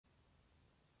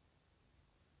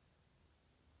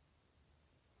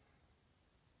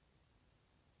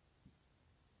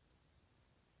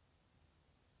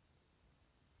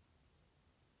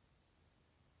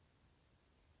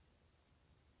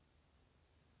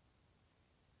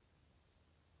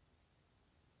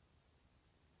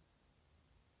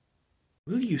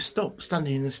Will you stop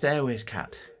standing in the stairways,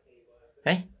 cat?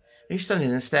 Hey? Are you standing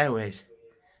in the stairways?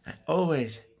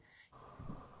 Always.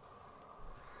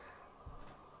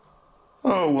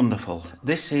 Oh, wonderful.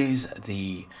 This is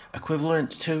the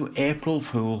equivalent to April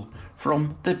Fool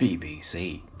from the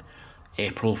BBC.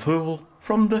 April Fool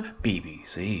from the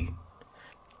BBC.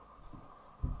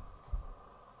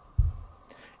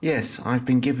 Yes, I've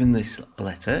been given this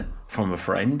letter from a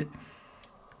friend,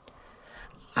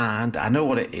 and I know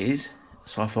what it is,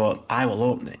 so I thought I will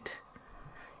open it.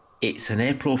 It's an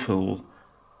April Fool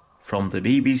from the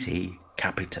BBC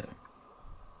Capita.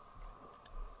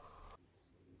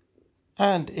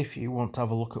 And if you want to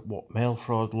have a look at what mail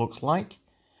fraud looks like,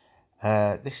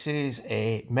 this is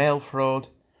a mail fraud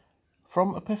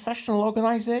from a professional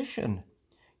organisation.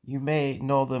 You may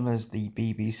know them as the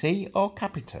BBC or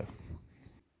Capita.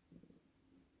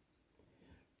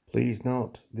 Please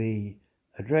note the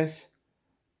address.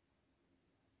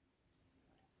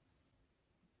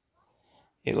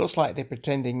 It looks like they're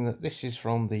pretending that this is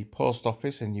from the post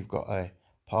office and you've got a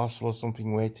parcel or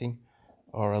something waiting,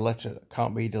 or a letter that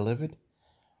can't be delivered.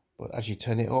 But as you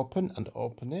turn it open and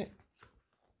open it,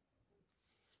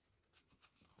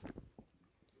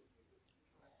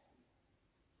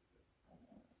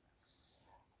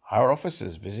 our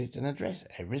officers visit an address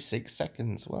every 6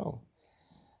 seconds. Well,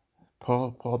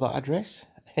 pour that address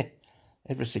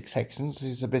every 6 seconds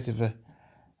is a bit of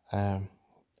a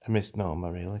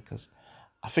misnomer, really, because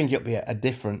I think it'll be a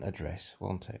different address,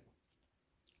 won't it?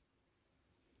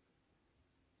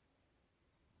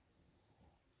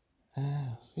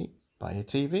 See, buy a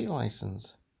TV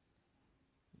licence.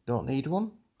 Don't need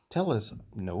one? Tell us.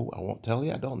 No, I won't tell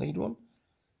you I don't need one.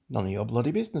 None of your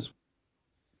bloody business.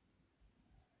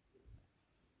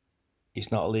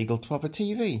 It's not illegal to have a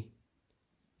TV.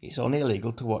 It's only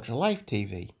illegal to watch a live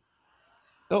TV.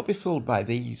 Don't be fooled by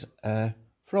these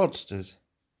fraudsters.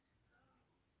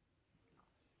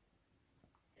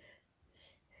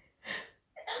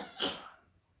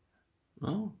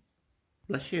 Oh,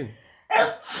 bless you.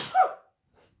 Bless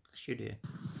you, dear.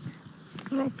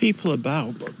 There are people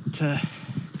about, but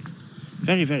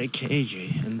very, very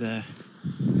cagey. And I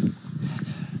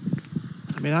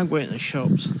mean, I'm going to the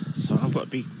shops, so I've got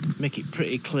to make it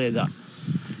pretty clear that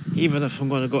even if I'm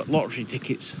going to get lottery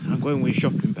tickets, I'm going with a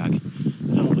shopping bag.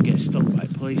 I don't want to get stopped by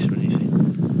police or anything.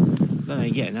 Then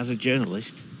again, as a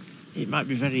journalist, it might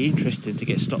be very interesting to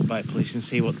get stopped by police and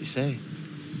see what they say.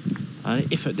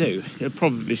 And if I do, it'll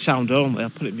probably be sound only.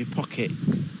 I'll put it in my pocket,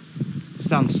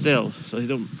 stand still, so they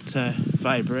don't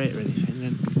vibrate or anything.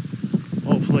 And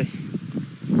hopefully,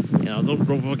 you know, they'll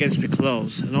rub against my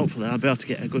clothes, and hopefully I'll be able to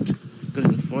get a good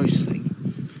enough voice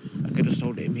thing. I could just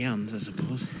hold it in my hands, I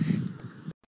suppose.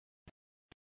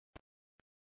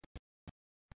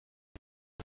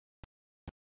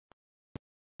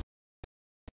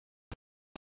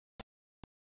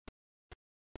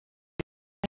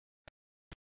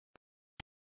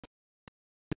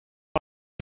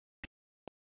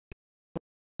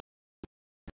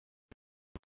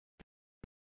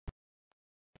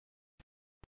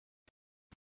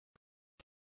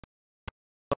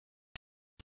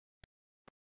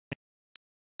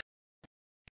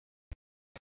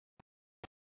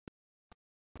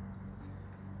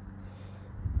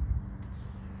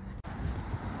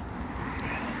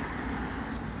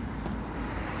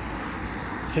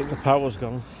 I think the power's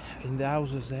gone in the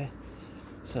houses there,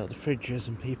 so the fridges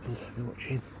and people will be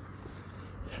watching.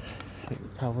 I think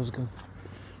the power's gone,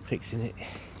 fixing it.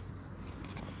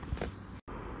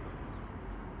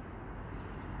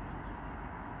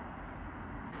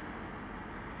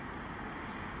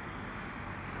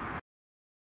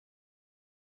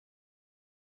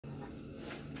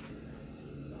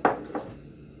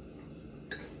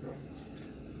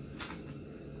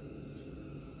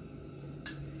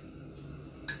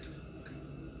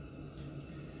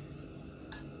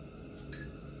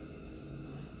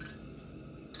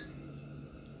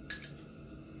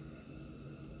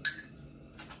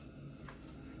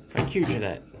 Thank you,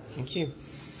 Jeanette. Thank you.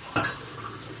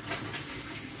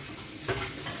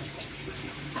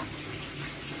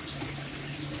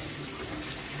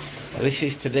 Well, this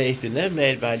is today's dinner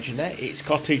made by Jeanette. It's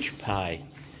cottage pie.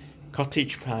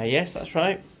 Cottage pie, yes, that's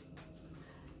right.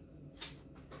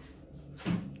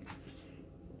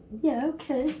 Yeah,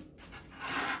 okay.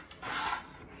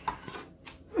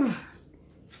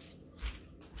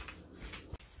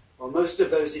 Well, most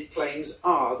of those it claims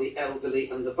are the elderly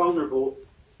and the vulnerable.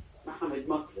 Mohammed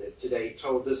Mutlib today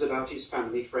told us about his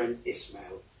family friend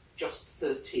Ismail, just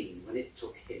 13 when it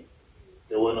took him.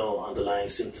 There were no underlying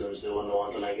symptoms, there were no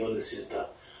underlying illnesses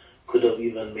that could have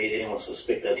even made anyone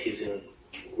suspect that he's in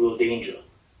real danger.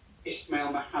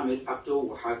 Ismail Mohammed Abdul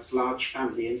Wahab's large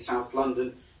family in South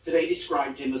London today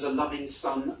described him as a loving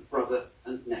son, brother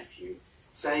and nephew,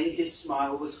 saying his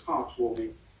smile was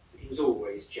heartwarming and he was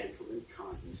always gentle and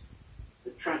kind.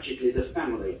 But tragically, the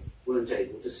family weren't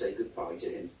able to say goodbye to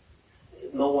him.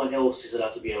 No one else is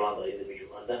allowed to be around that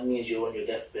individual, and that means you're on your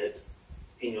deathbed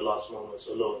in your last moments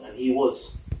alone. And he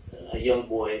was a young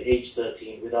boy, age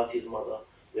 13, without his mother,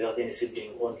 without any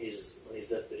sibling, on his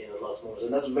deathbed in the last moments.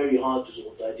 And that's very hard to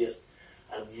sort of digest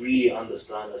and really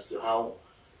understand as to how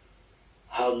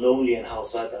lonely and how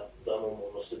sad that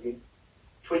moment must have been.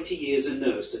 20 years a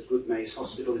nurse at Goodmayes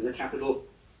Hospital in the capital,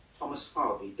 Thomas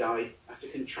Harvey died after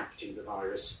contracting the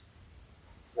virus.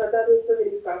 My dad was a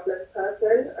really selfless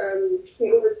person.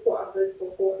 He always put others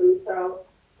before himself.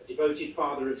 A devoted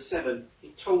father of 7, he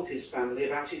told his family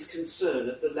about his concern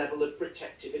at the level of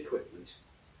protective equipment.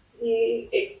 He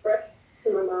expressed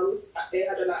to my mum that they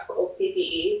had a lack of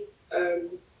PPE and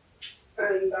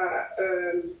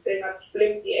that they had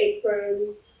flimsy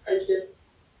aprons and just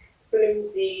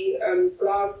flimsy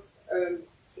gloves.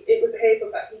 It was a case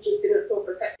of that he just didn't feel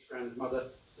protected. Grandmother,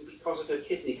 who because of her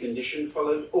kidney condition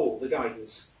followed all the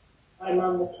guidance. My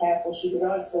mum was careful. She was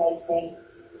isolating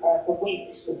for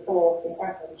weeks before this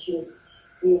happened. She was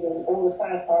using all the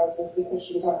sanitizers because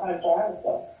she was on home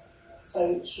dialysis.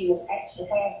 So she was extra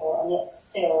careful, and yet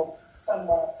still,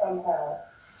 somewhere, somehow,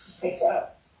 she picked it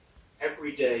up.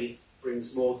 Every day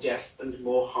brings more death and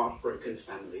more heartbroken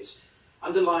families,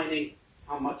 underlining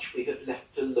how much we have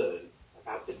left to learn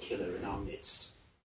about the killer in our midst.